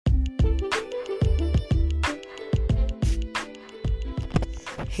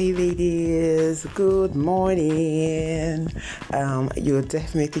Hey ladies, good morning. You're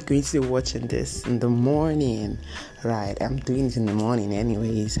definitely going to be watching this in the morning. Right, I'm doing it in the morning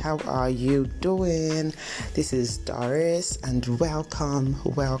anyways. How are you doing? This is Doris and welcome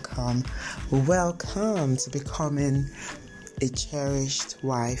to becoming a cherished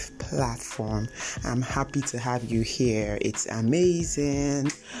wife platform. I'm happy to have you here. It's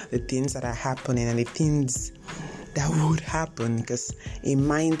amazing the things that are happening and the things that would happen, because a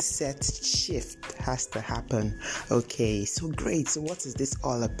mindset shift has to happen. Okay, so great. So what is this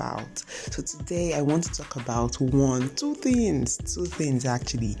all about? So today I want to talk about two things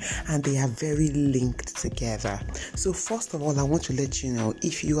actually, and they are very linked together. So first of all, I want to let you know,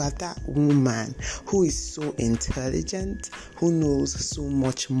 if you are that woman who is so intelligent, who knows so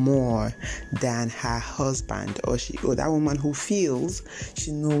much more than her husband, or that woman who feels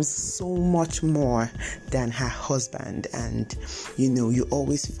she knows so much more than her husband, and you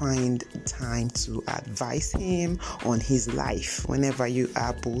always find time to advise him on his life. Whenever you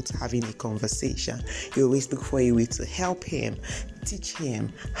are both having a conversation, you always look for a way to help him, teach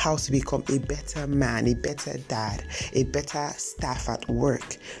him how to become a better man, a better dad, a better staff at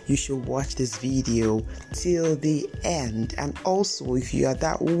work. You should watch this video till the end. And also, if you are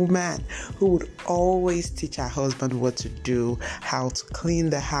that woman who would always teach her husband what to do, how to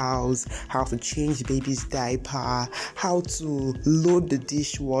clean the house, how to change the baby's diaper, how to load the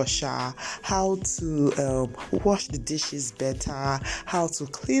dishwasher, how to wash the dishes better, how to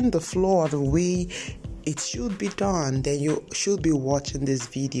clean the floor the way it should be done, then you should be watching this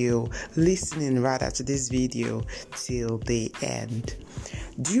video, listening rather to this video till the end.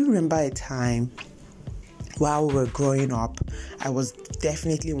 Do you remember a time while we were growing up? I was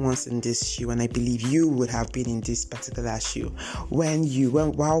definitely once in this shoe, and I believe you would have been in this particular shoe.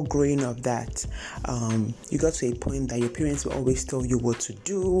 While growing up, that you got to a point that your parents will always tell you what to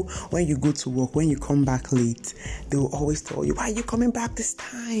do when you go to work. When you come back late, they will always tell you, why are you coming back this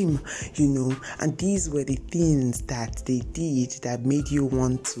time? And these were the things that they did that made you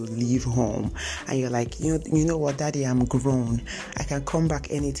want to leave home. And you're like, you know what, Daddy, I'm grown. I can come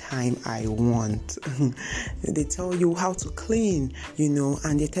back anytime I want. They tell you how to clean,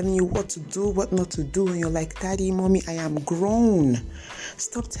 and they're telling you what to do, what not to do. And you're like, Daddy, Mommy, I am grown.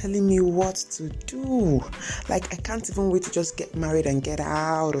 Stop telling me what to do. Like, I can't even wait to just get married and get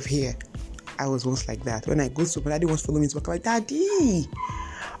out of here. I was once like that. When I go to, my daddy wants to follow me to work. I'm like, Daddy,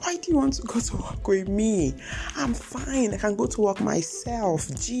 why do you want to go to work with me? I'm fine. I can go to work myself.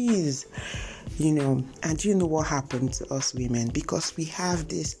 Jeez. And you know what happened to us women? Because we have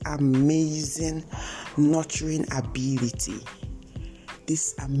this amazing nurturing ability,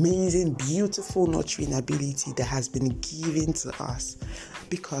 this amazing, beautiful nurturing ability that has been given to us,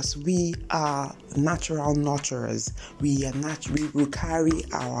 because we are natural nurturers. We will carry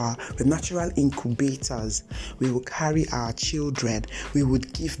we're natural incubators. We will carry our children. We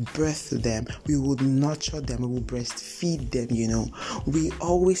would give birth to them. We would nurture them. We will breastfeed them. We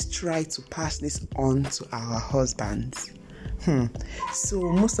always try to pass this on to our husbands. So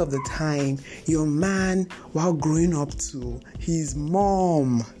most of the time, your man, while growing up to his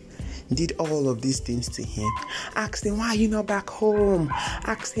mom, did all of these things to him. Asked him, why are you not back home?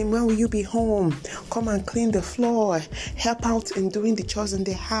 Asked him, when will you be home? Come and clean the floor. Help out in doing the chores in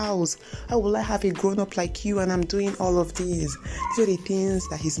the house. How will I have a grown up like you and I'm doing all of these? These are the things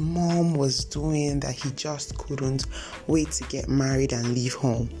that his mom was doing that he just couldn't wait to get married and leave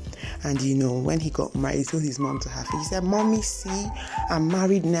home. And when he got married, he told his mom to have it. He said, Mommy, see, I'm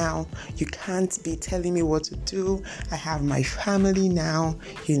married now. You can't be telling me what to do. I have my family now,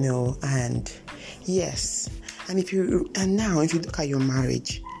 and yes. And now if you look at your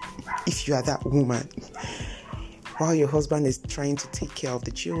marriage, if you are that woman, while your husband is trying to take care of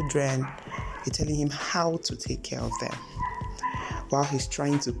the children, you're telling him how to take care of them. While he's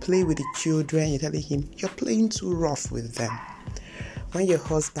trying to play with the children, you're telling him you're playing too rough with them. When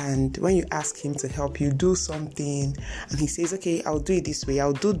you ask him to help you do something and he says, okay, I'll do it this way,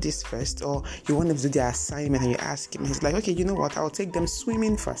 I'll do this first, or you want him to do the assignment and you ask him, he's like, okay, you know what, I'll take them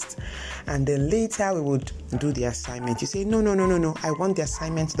swimming first and then later we would do the assignment. You say, no, I want the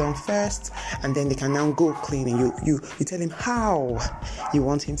assignment done first and then they can now go clean. And you tell him how you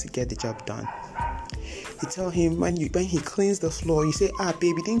want him to get the job done. You tell him when he cleans the floor, you say,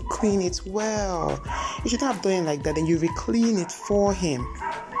 baby, didn't clean it well. You should have done it like that. Then you re-clean it for him.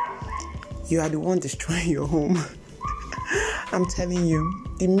 You are the one destroying your home. I'm telling you,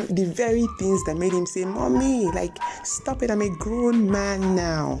 the very things that made him say, Mommy, like, stop it. I'm a grown man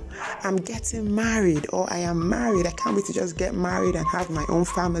now. I'm getting married, or I am married. I can't wait to just get married and have my own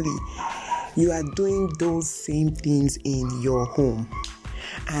family. You are doing those same things in your home.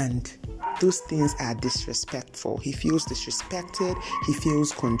 And those things are disrespectful. He feels disrespected. He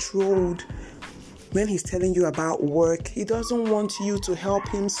feels controlled. When he's telling you about work, he doesn't want you to help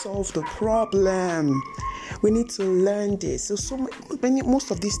him solve the problem. We need to learn this.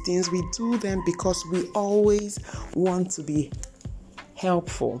 Most of these things, we do them because we always want to be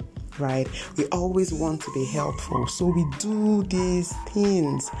helpful, right? We always want to be helpful. So we do these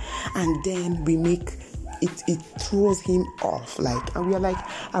things, and then we make it throws him off, and we are like,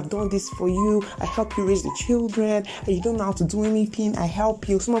 I've done this for you, I help you raise the children, and you don't know how to do anything, I help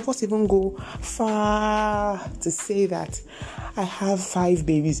you. Some of us even go far to say that I have 5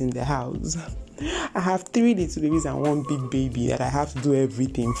 babies in the house. I have 3 little babies and 1 big baby that I have to do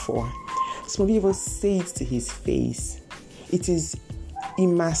everything for. Some of you even say it to his face. It is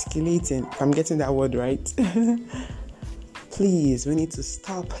emasculating, if I'm getting that word right. Please, we need to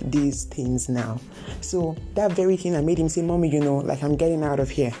stop these things now. So that very thing that made him say, Mommy, I'm getting out of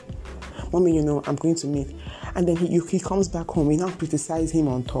here. Mommy, I'm going to meet. And then he comes back home. We now criticize him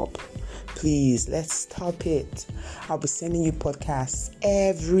on top. Please, let's stop it. I'll be sending you podcasts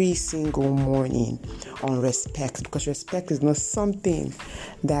every single morning on respect, because respect is not something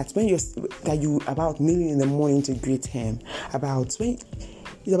that you about kneeling in the morning to greet him.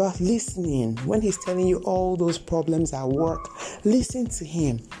 It's about listening. When he's telling you all those problems at work, listen to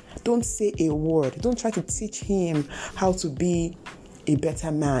him. Don't say a word. Don't try to teach him how to be a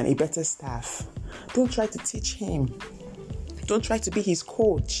better man, a better staff. Don't try to teach him. Don't try to be his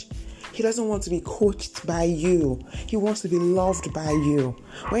coach. He doesn't want to be coached by you. He wants to be loved by you.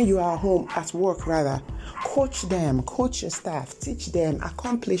 When you are home, at work rather, coach them, coach your staff, teach them,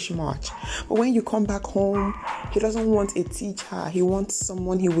 accomplish much. But when you come back home, he doesn't want a teacher. He wants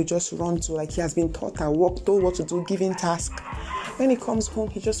someone he will just run to, like he has been taught at work, told what to do, given task. When he comes home,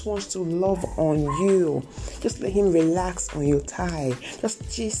 he just wants to love on you. Just let him relax on your thigh. Just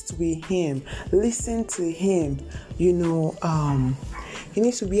gist with him. Listen to him. He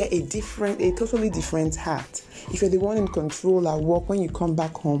needs to wear a totally different hat. If you're the one in control at work, when you come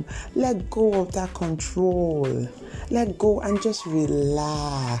back home, let go of that control. Let go and just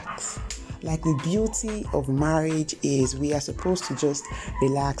relax. Like the beauty of marriage is we are supposed to just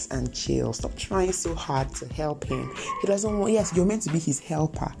relax and chill. Stop trying so hard to help him. He doesn't want, yes, you're meant to be his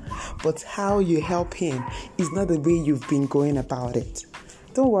helper, but how you help him is not the way you've been going about it.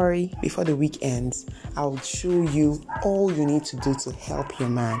 Don't worry, before the week ends, I'll show you all you need to do to help your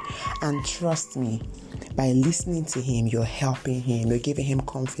man. And trust me, by listening to him, you're helping him. You're giving him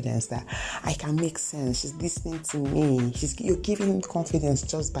confidence that I can make sense. She's listening to me. You're giving him confidence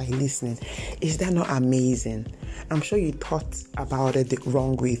just by listening. Is that not amazing? I'm sure you thought about it the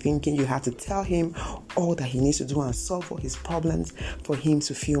wrong way, thinking you had to tell him all that he needs to do and solve all his problems for him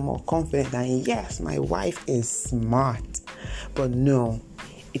to feel more confident. And yes, my wife is smart. But no,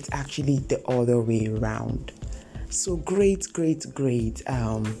 it's actually the other way around. So great.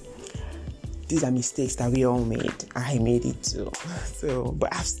 These are mistakes that we all made. I made it too.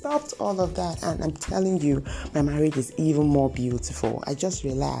 But I've stopped all of that, and I'm telling you, my marriage is even more beautiful. I just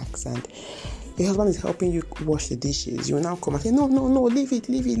relax, and your husband is helping you wash the dishes. You will now come and say, no, leave it.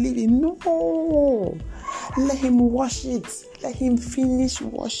 No, let him wash it. Let him finish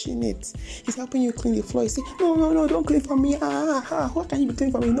washing it. He's helping you clean the floor. You say, no, don't clean for me. What can you be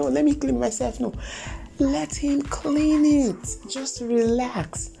cleaning for me? No, let me clean myself. No, let him clean it. Just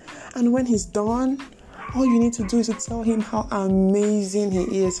relax. And when he's done, all you need to do is to tell him how amazing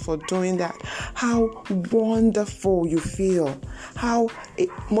he is for doing that, how wonderful you feel, how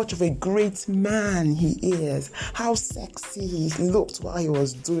much of a great man he is, how sexy he looked while he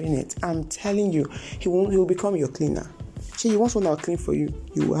was doing it. I'm telling you, he will become your cleaner. You want someone that will clean for you,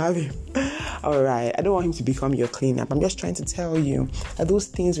 you will have him. Alright, I don't want him to become your cleaner, but I'm just trying to tell you that those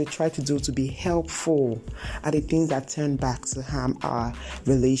things we try to do to be helpful are the things that turn back to harm our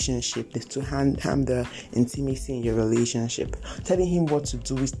relationship, to harm the intimacy in your relationship. Telling him what to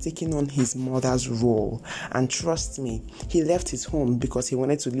do is taking on his mother's role. And trust me, he left his home because he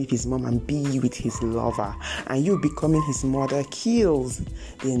wanted to leave his mom and be with his lover. And you becoming his mother kills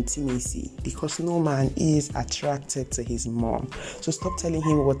the intimacy, because no man is attracted to his mom. So stop telling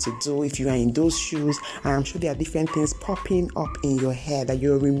him what to do if you are in those shoes. And I'm sure there are different things popping up in your head that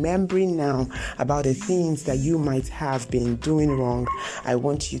you're remembering now about the things that you might have been doing wrong. I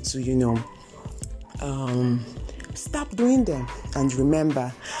want you to, stop doing them. And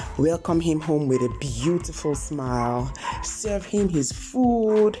remember, welcome him home with a beautiful smile, serve him his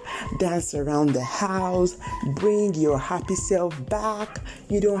food, dance around the house, bring your happy self back.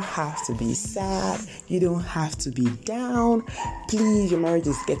 You don't have to be sad, you don't have to be down. Please, your marriage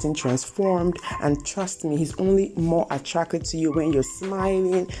is getting transformed, and trust me, he's only more attracted to you when you're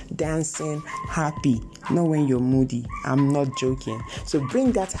smiling, dancing, happy, not when you're moody. I'm not joking. So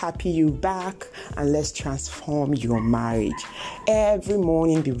bring that happy you back and let's transform your marriage. Every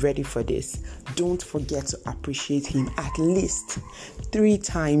morning, be ready for this. Don't forget to appreciate him at least 3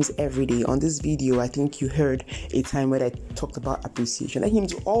 times every day. On this video, I think you heard a time where I talked about appreciation. Let him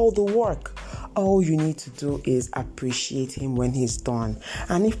do all the work. All you need to do is appreciate him when he's done.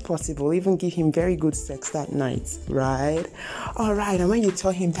 And if possible, even give him very good sex that night, right? All right, and when you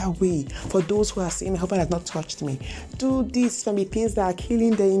tell him that way, for those who are saying, my husband has not touched me, do this from the things that are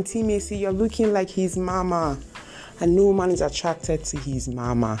killing the intimacy. You're looking like his mama, and no man is attracted to his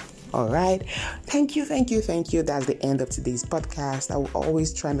mama. All right. Thank you. That's the end of today's podcast. I will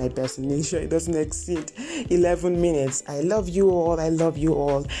always try my best to make sure it doesn't exceed 11 minutes. I love you all.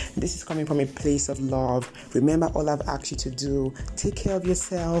 This is coming from a place of love. Remember all I've asked you to do. Take care of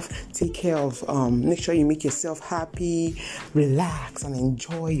yourself. Make sure you make yourself happy. Relax and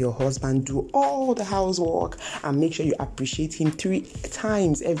enjoy your husband. Do all the housework and make sure you appreciate him 3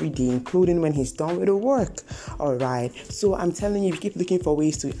 times every day, including when he's done with the work. All right. So I'm telling you, keep looking for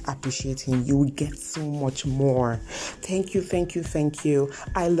ways to appreciate him. You will get so much more. Thank you.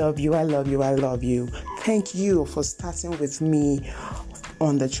 I love you. Thank you for starting with me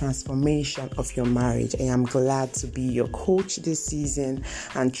on the transformation of your marriage. I am glad to be your coach this season,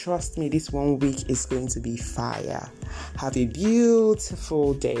 and trust me, this 1 week is going to be fire. Have a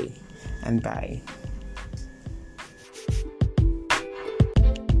beautiful day, and bye.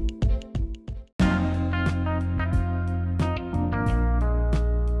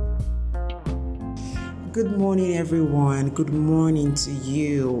 Good morning, everyone. Good morning to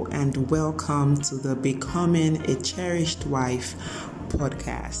you, and welcome to the Becoming a Cherished Wife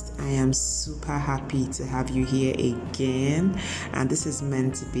podcast. I am super happy to have you here again, and this is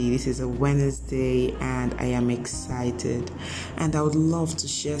meant to be. This is a Wednesday, and I am excited, and I would love to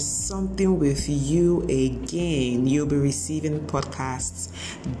share something with you again. You'll be receiving podcasts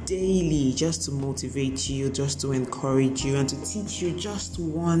daily just to motivate you, just to encourage you, and to teach you just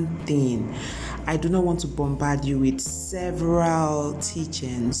one thing. I do not want to bombard you with several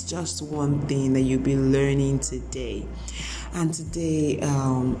teachings, just one thing that you'll be learning today. And today,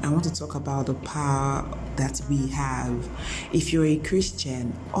 I want to talk about the power that we have. If you're a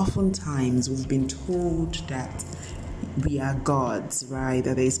Christian, oftentimes we've been told that we are gods, right?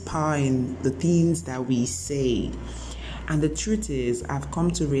 That there's power in the things that we say. And the truth is, I've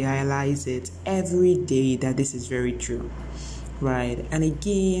come to realize it every day that this is very true. Right. And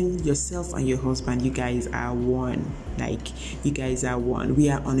again, yourself and your husband, you guys are one. We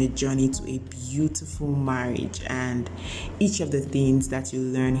are on a journey to a beautiful marriage. And each of the things that you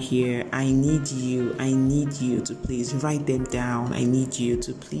learn here, I need you to please write them down. I need you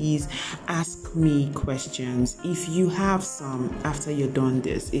to please ask me questions. If you have some after you're done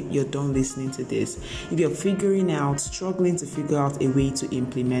this, if you're done listening to this, if you're struggling to figure out a way to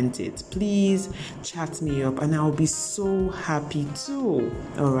implement it, please chat me up and I'll be so happy too.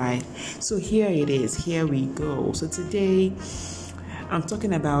 All right. So here it is. Here we go. So today I'm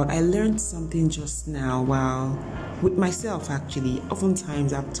talking about, I learned something just now while with myself actually.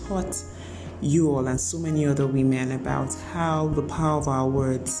 Oftentimes I've taught you all and so many other women about how the power of our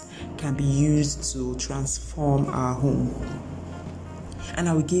words can be used to transform our home. And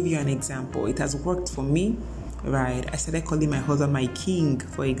I will give you an example. It has worked for me, right? I started calling my husband my king,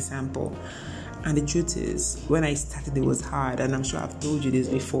 for example. And the truth is, when I started, it was hard, and I'm sure I've told you this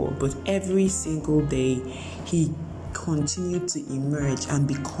before, but every single day, he continued to emerge and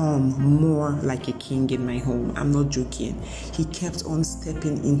become more like a king in my home. I'm not joking. He kept on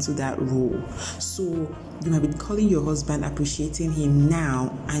stepping into that role. So you might be calling your husband, appreciating him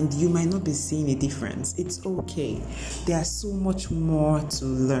now, and you might not be seeing a difference. It's okay. There's so much more to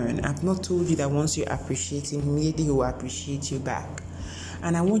learn. I've not told you that once you appreciate him, immediately he will appreciate you back.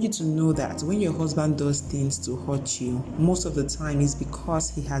 And I want you to know that when your husband does things to hurt you, most of the time it's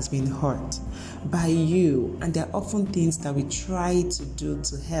because he has been hurt by you. And there are often things that we try to do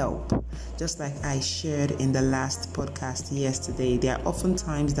to help. Just like I shared in the last podcast yesterday, there are often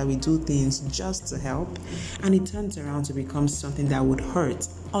times that we do things just to help, and it turns around to become something that would hurt,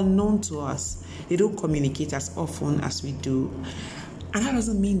 unknown to us. They don't communicate as often as we do. And that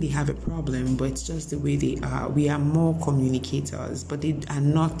doesn't mean they have a problem, but it's just the way they are. We are more communicators, but they are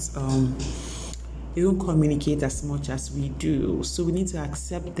not They don't communicate as much as we do. So we need to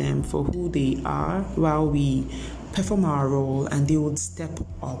accept them for who they are while we perform our role, and they would step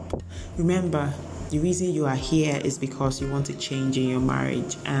up. Remember, the reason you are here is because you want to change in your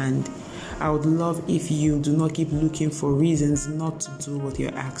marriage, and I would love if you do not keep looking for reasons not to do what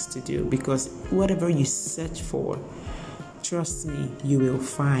you're asked to do, because whatever you search for, trust me, you will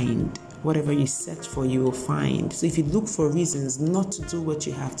find. Whatever you search for, you will find. So if you look for reasons not to do what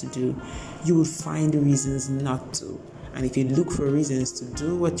you have to do, you will find reasons not to. And if you look for reasons to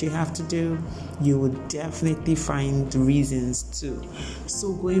do what you have to do, you will definitely find reasons too.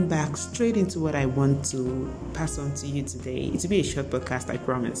 So going back straight into what I want to pass on to you today, it will be a short podcast, I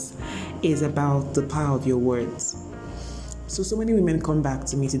promise, is about the power of your words. So many women come back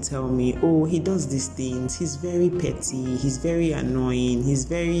to me to tell me, oh, he does these things, he's very petty, he's very annoying, he's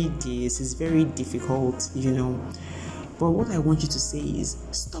very this, he's very difficult, But what I want you to say is,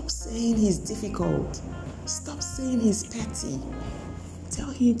 stop saying he's difficult. Stop saying he's petty. Tell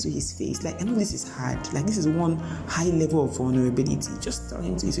him to his face. I know this is hard. This is one high level of vulnerability. Just tell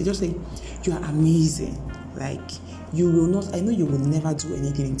him to his face. Just say, you are amazing. You will not, I know you will never do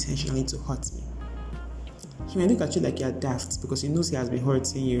anything intentionally to hurt me. He might look at you like you're daft because he knows he has been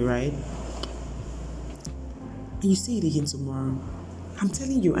hurting you, right? And you say it again tomorrow. I'm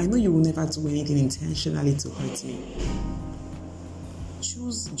telling you, I know you will never do anything intentionally to hurt me.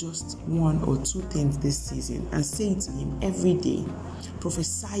 Choose just one or two things this season and say it to him every day.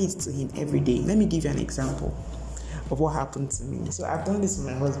 Prophesy it to him every day. Let me give you an example of what happened to me. So I've done this with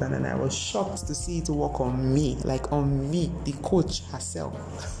my husband, and I was shocked to see it work on me, on me, the coach herself.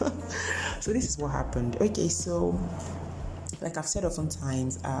 So this is what happened. Okay, so like I've said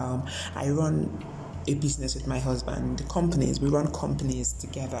oftentimes, I run a business with my husband. We run companies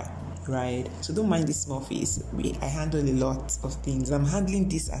together, right? So don't mind this small face. I handle a lot of things. I'm handling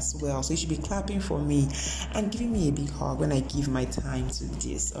this as well. So you should be clapping for me and giving me a big hug when I give my time to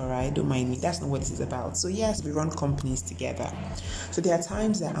this, all right? Don't mind me. That's not what this is about. So yes, we run companies together. So there are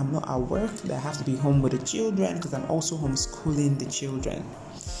times that I'm not at work, that I have to be home with the children because I'm also homeschooling the children.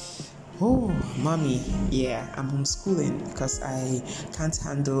 Oh, mommy, yeah, I'm homeschooling because I can't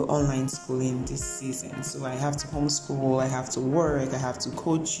handle online schooling this season. So I have to homeschool, I have to work, I have to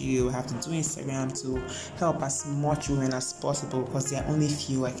coach you, I have to do Instagram to help as much women as possible because there are only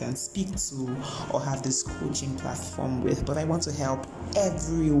few I can speak to or have this coaching platform with. But I want to help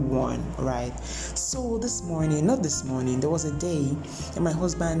everyone, right? So there was a day that my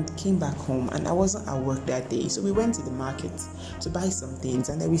husband came back home and I wasn't at work that day. So we went to the market to buy some things,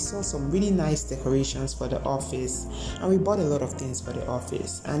 and then we saw some really nice decorations for the office, and we bought a lot of things for the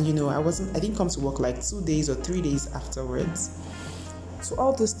office. And I didn't come to work 2 days or 3 days afterwards. So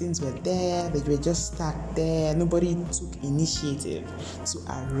all those things were there, they were just stacked there. Nobody took initiative to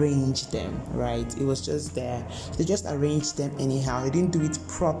arrange them, right? It was just there. They just arranged them anyhow. They didn't do it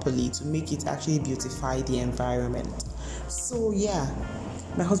properly to make it actually beautify the environment. So yeah,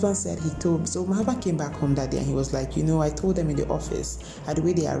 my husband said so my husband came back home that day and he was like, I told them in the office that the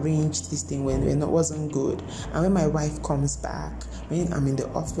way they arranged this thing when it wasn't good. And when my wife comes back, when I'm in the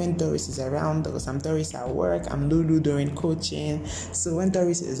office, when Doris is around, because I'm Doris at work, I'm Lulu during coaching. So when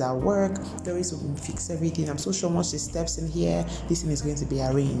Doris is at work, Doris will fix everything. I'm so sure once she steps in here, this thing is going to be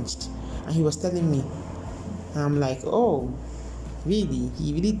arranged. And he was telling me, I'm like, oh, really?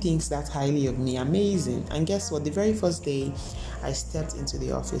 He really thinks that highly of me. Amazing. And guess what? The very first day I stepped into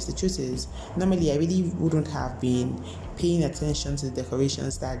the office, the truth is, normally I really wouldn't have been paying attention to the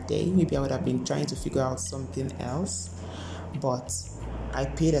decorations that day. Maybe I would have been trying to figure out something else. But I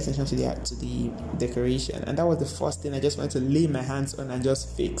paid attention to the decoration. And that was the first thing I just wanted to lay my hands on and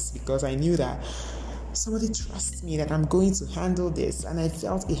just fix, because I knew that somebody trusts me that I'm going to handle this, and I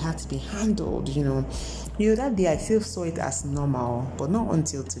felt it had to be handled, that day I still saw it as normal, but not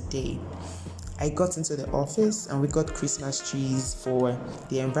until today. I got into the office and we got Christmas trees for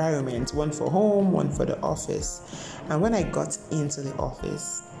the environment, one for home, one for the office. And when I got into the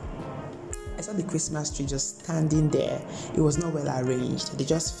office, I saw the Christmas tree just standing there. It was not well arranged. They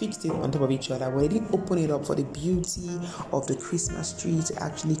just fixed it on top of each other, but they didn't open it up for the beauty of the Christmas tree to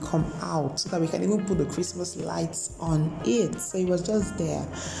actually come out so that we can even put the Christmas lights on it. So it was just there.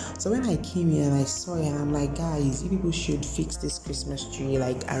 So when I came in and I saw it, and I'm like, guys, you people should fix this Christmas tree,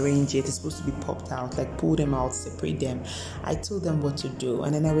 arrange it. It's supposed to be popped out, pull them out, separate them. I told them what to do,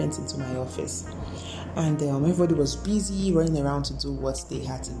 and then I went into my office. And everybody was busy running around to do what they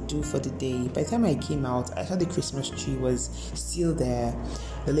had to do for the day. By the time I came out, I saw the Christmas tree was still there.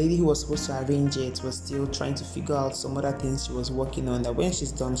 The lady who was supposed to arrange it was still trying to figure out some other things she was working on, that when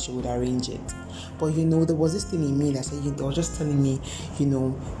she's done, she would arrange it. But there was this thing in me that said, they were just telling me,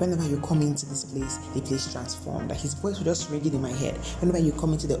 whenever you come into this place, the place transforms. Like his voice was just ringing in my head. Whenever you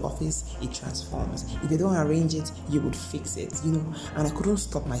come into the office, it transforms. If you don't arrange it, you would fix it, and I couldn't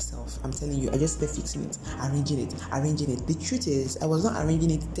stop myself. I'm telling you, I just started fixing it, arranging it. The truth is, I was not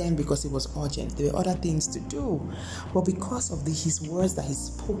arranging it then because it was urgent. There were other things to do. But because of his words that he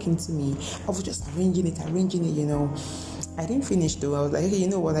spoke into me, I was just arranging it. I didn't finish though. I was like, okay, you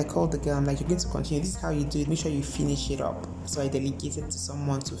know what? I called the girl. I'm like, you're going to continue. This is how you do it. Make sure you finish it up. So I delegated to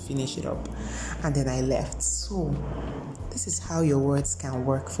someone to finish it up. And then I left. So this is how your words can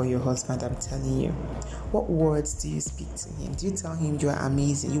work for your husband, I'm telling you. What words do you speak to him? Do you tell him you are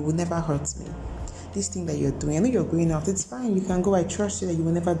amazing? You will never hurt me. This thing that you're doing, I know you're going out, it's fine, you can go, I trust you that you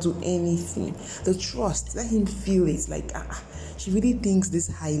will never do anything. The trust, let him feel it, like, she really thinks this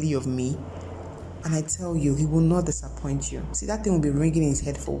highly of me. And I tell you, he will not disappoint you. See, that thing will be ringing in his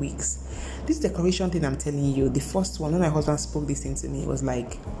head for weeks. This decoration thing I'm telling you, the first one, when my husband spoke this thing to me, it was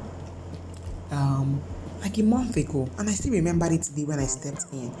like a month ago, and I still remember it today when I stepped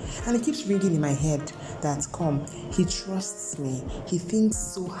in, and it keeps ringing in my head that he trusts me, he thinks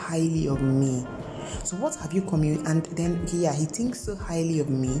so highly of me. So what have you communicated? And then he thinks so highly of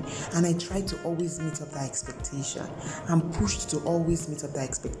me, and I try to always meet up that expectation. I'm pushed to always meet up that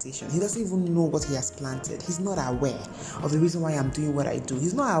expectation. He doesn't even know what he has planted. He's not aware of the reason why I'm doing what I do.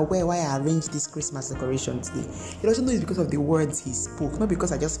 He's not aware why I arranged this Christmas decoration today. He doesn't know it's because of the words he spoke, not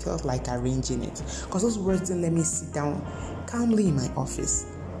because I just felt like arranging it. Because those words didn't let me sit down calmly in my office.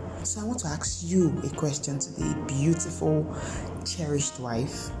 So I want to ask you a question today, beautiful, cherished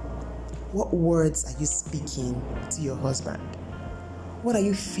wife. What words are you speaking to your husband? What are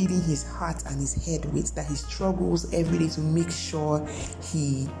you feeding his heart and his head with, that he struggles every day to make sure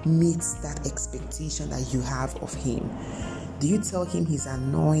he meets that expectation that you have of him? Do you tell him he's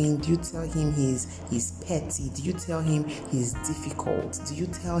annoying? Do you tell him he's petty? Do you tell him he's difficult? Do you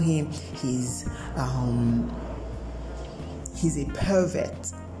tell him he's a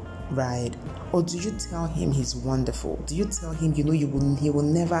pervert? Right? Or do you tell him he's wonderful? Do you tell him, he will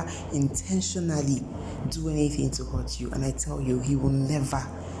never intentionally do anything to hurt you? And I tell you, he will never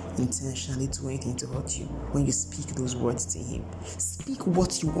intentionally do anything to hurt you when you speak those words to him. Speak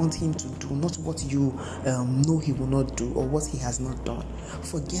what you want him to do, not what you know he will not do or what he has not done.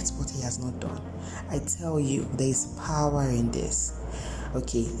 Forget what he has not done. I tell you, there is power in this.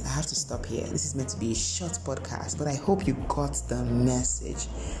 Okay, I have to stop here. This is meant to be a short podcast, but I hope you got the message.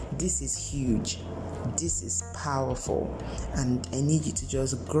 This is huge. This is powerful. And I need you to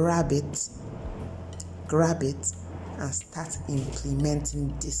just grab it, and start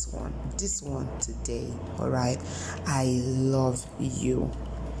implementing this one today. All right? I love you.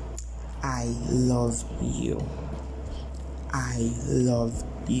 I love you. I love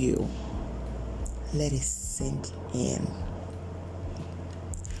you. Let it sink in.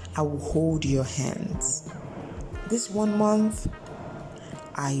 I will hold your hands. This 1 month,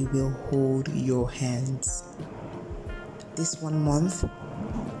 I will hold your hands. This 1 month,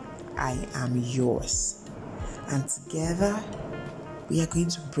 I am yours. And together, we are going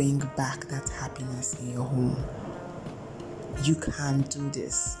to bring back that happiness in your home. You can do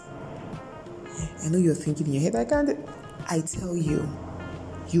this. I know you're thinking in your head, I can't. I tell you,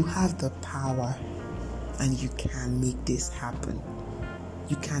 you have the power and you can make this happen.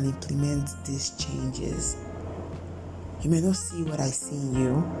 You can implement these changes. You may not see what I see in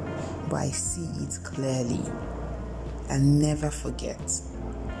you, but I see it clearly. And never forget,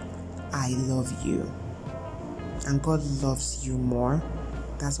 I love you. And God loves you more.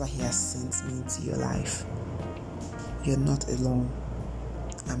 That's why He has sent me into your life. You're not alone.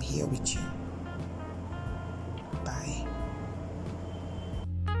 I'm here with you.